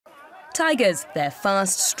Tigers, they're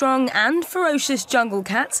fast, strong and ferocious jungle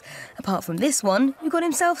cats, apart from this one who got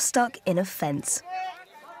himself stuck in a fence.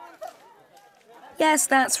 Yes,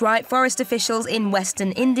 that's right, forest officials in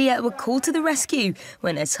Western India were called to the rescue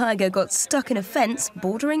when a tiger got stuck in a fence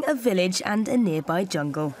bordering a village and a nearby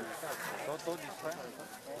jungle.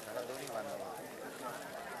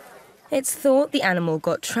 It's thought the animal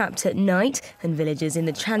got trapped at night and villagers in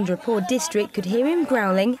the Chandrapur district could hear him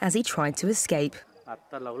growling as he tried to escape.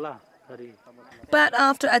 But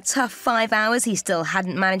after a tough 5 hours, he still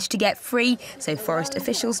hadn't managed to get free, so forest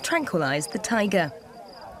officials tranquilised the tiger.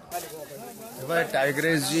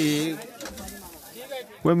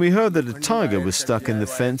 When we heard that a tiger was stuck in the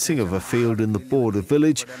fencing of a field in the border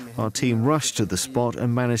village, our team rushed to the spot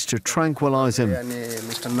and managed to tranquilise him.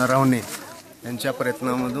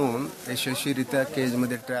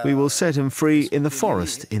 We will set him free in the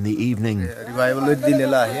forest in the evening.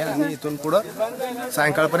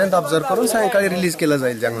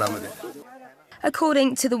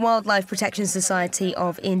 According to the Wildlife Protection Society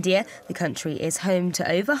of India, the country is home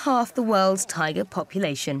to over half the world's tiger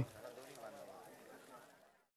population.